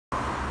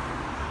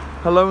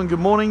Hello and good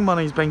morning, my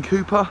name is Ben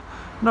Cooper.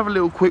 Another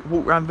little quick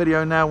walk around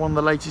video now, one of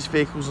the latest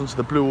vehicles onto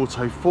the Blue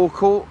Auto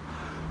forecourt.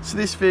 So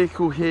this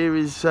vehicle here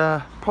is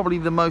probably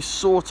the most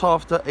sought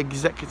after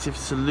executive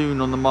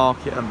saloon on the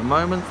market at the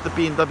moment. The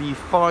BMW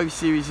 5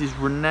 Series is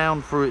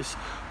renowned for its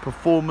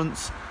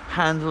performance,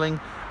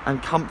 handling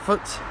and comfort.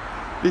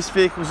 This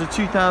vehicle is a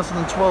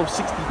 2012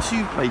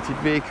 62 plated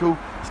vehicle.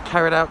 It's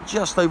carried out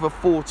just over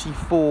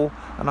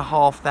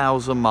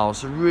 44,500 miles,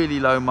 so really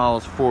low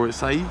miles for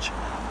its age,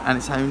 and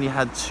it's only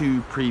had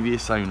 2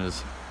 previous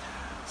owners.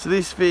 So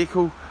this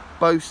vehicle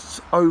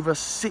boasts over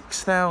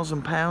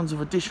 £6,000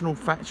 of additional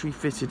factory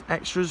fitted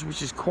extras,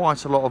 which is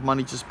quite a lot of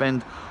money to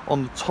spend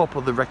on the top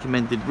of the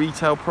recommended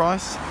retail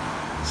price.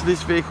 So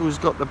this vehicle has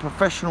got the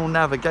professional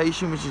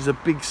navigation, which is a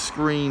big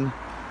screen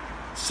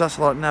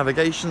satellite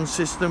navigation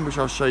system, which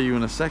I'll show you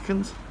in a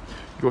second.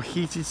 You've got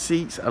heated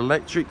seats,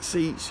 electric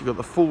seats, you've got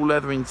the full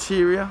leather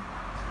interior.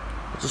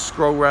 I'll just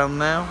scroll around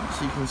now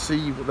so you can see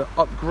you've got the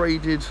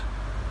upgraded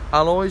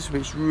alloys,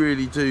 which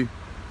really do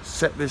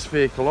set this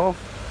vehicle off.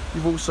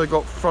 You've also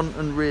got front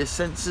and rear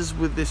sensors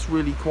with this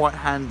really quite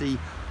handy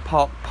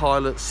Park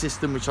Pilot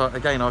system, which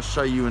I'll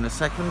show you in a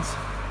second.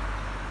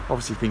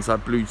 Obviously things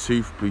like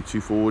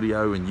Bluetooth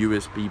audio and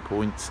USB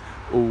points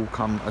all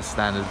come as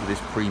standard with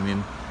this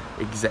premium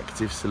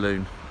executive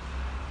saloon.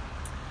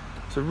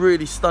 It's a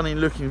really stunning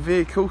looking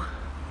vehicle.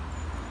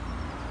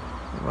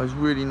 Those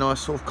really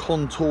nice sort of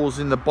contours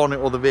in the bonnet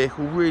of the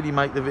vehicle really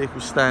make the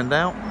vehicle stand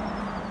out.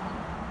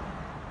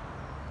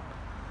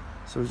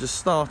 So we just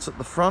start at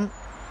the front.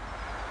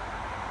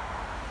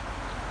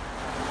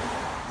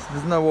 So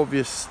there's no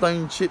obvious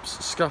stone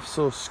chips, scuffs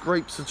or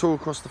scrapes at all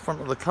across the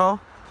front of the car.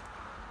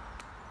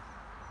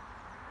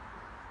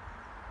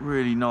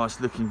 Really nice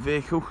looking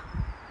vehicle.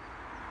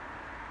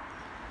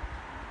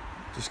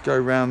 Just go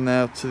around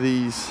now to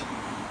the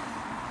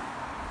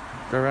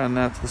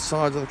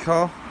side of the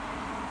car.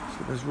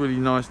 So there's really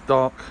nice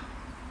dark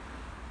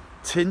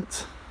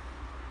tint.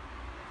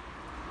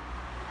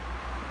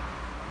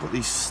 Got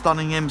these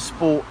stunning M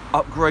Sport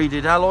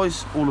upgraded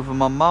alloys, all of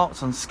them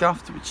unmarked and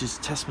scuffed, which is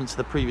testament to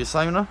the previous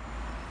owner.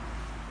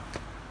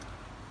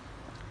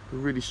 A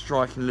really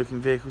striking looking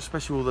vehicle,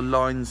 especially all the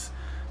lines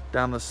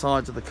down the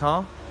sides of the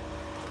car.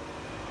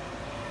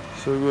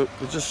 So we'll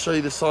just show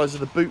you the size of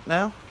the boot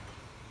now.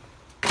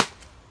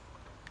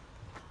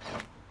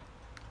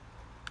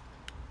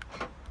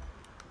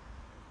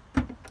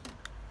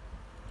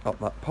 Up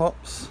that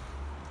pops,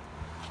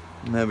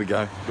 and there we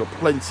go. Got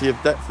plenty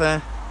of depth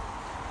there,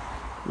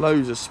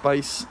 loads of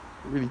space,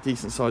 really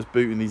decent sized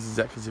boot in these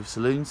executive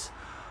saloons.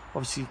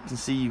 Obviously you can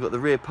see you've got the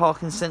rear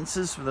parking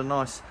sensors with a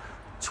nice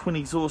twin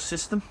exhaust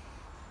system.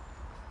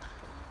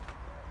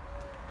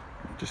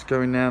 Just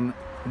going down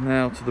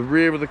now to the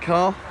rear of the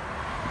car.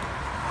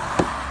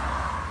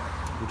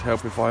 It would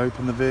help if I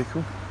open the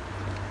vehicle.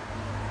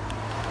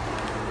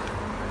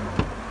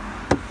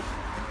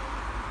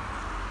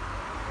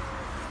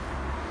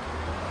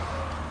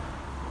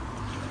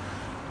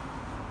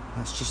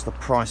 That's just the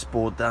price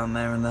board down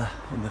there in the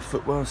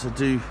footwell, so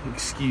do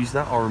excuse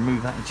that. I'll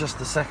remove that in just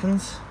a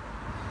second. So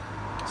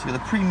you've got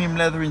the premium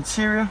leather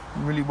interior,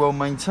 really well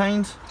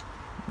maintained.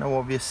 No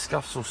obvious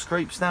scuffs or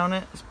scrapes down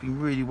it. It's been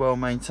really well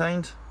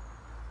maintained.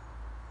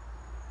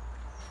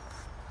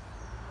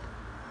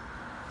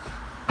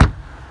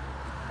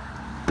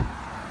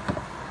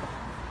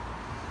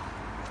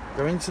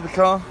 Go into the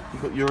car,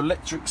 you've got your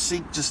electric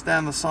seat just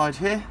down the side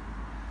here.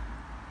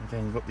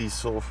 Again, you've got these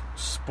sort of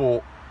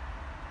sport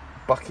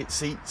bucket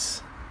seats,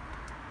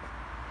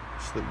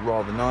 which look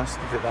rather nice,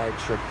 give it that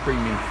extra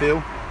premium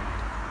feel.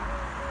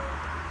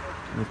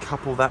 And you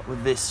couple that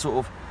with this sort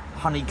of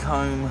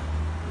honeycomb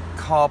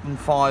carbon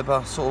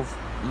fibre sort of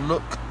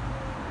look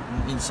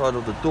inside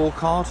of the door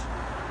card,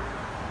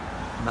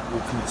 and that will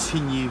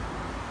continue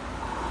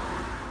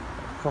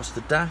across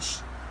the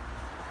dash.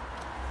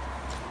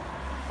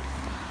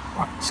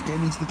 Right, let's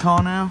get into the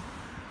car now.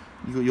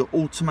 You've got your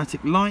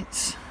automatic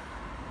lights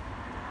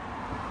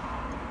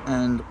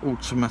and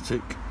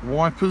automatic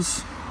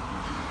wipers.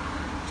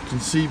 As you can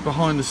see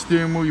behind the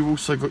steering wheel, you've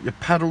also got your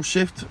paddle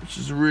shift, which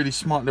is a really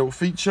smart little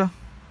feature.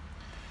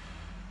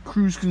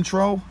 Cruise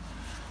control.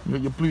 You've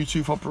got your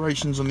Bluetooth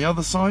operations on the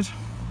other side.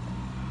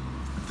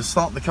 To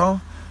start the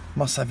car,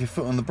 must have your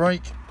foot on the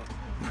brake.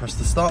 Press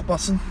the start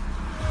button.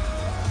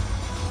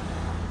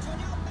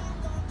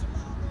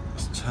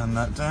 Let's turn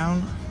that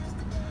down.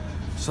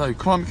 So,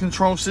 climate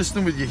control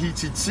system with your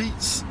heated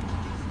seats,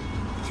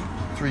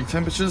 3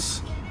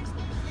 temperatures.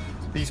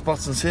 These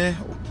buttons here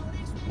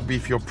will be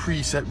for your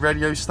preset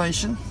radio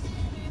station.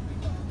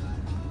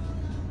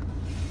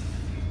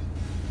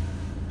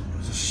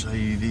 I'll just show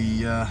you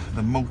the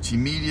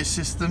multimedia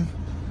system.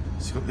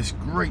 It's got this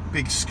great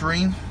big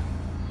screen,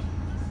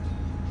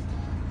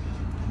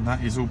 and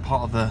that is all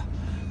part of the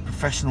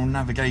professional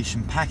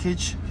navigation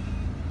package.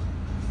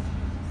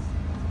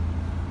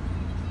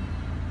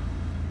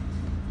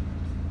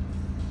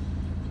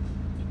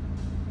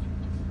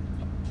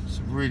 It's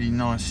a really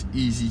nice,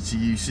 easy to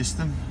use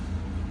system.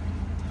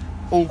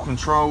 All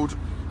controlled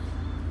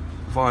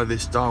via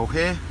this dial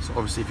here. So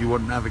obviously if you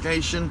want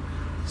navigation,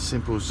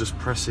 simple as just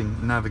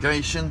pressing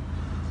navigation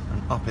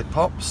and up it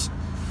pops.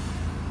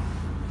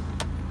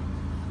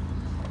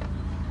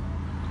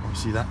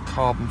 Obviously that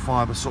carbon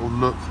fibre sort of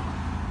look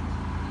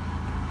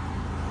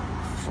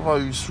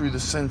flows through the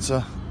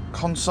centre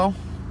console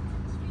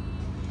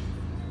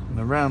and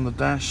around the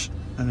dash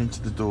and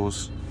into the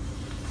doors.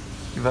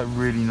 Give that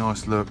really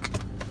nice look.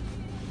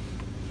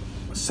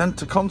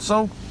 Centre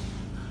console,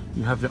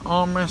 you have your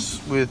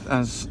armrests with,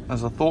 as I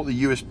thought,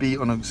 the USB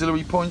on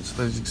auxiliary points,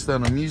 those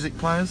external music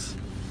players.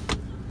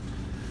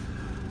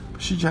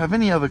 Should you have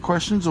any other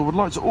questions or would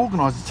like to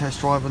organise a test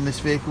drive on this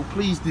vehicle,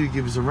 please do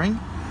give us a ring.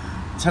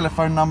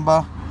 Telephone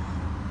number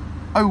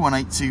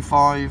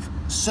 01825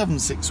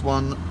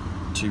 761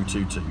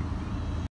 222.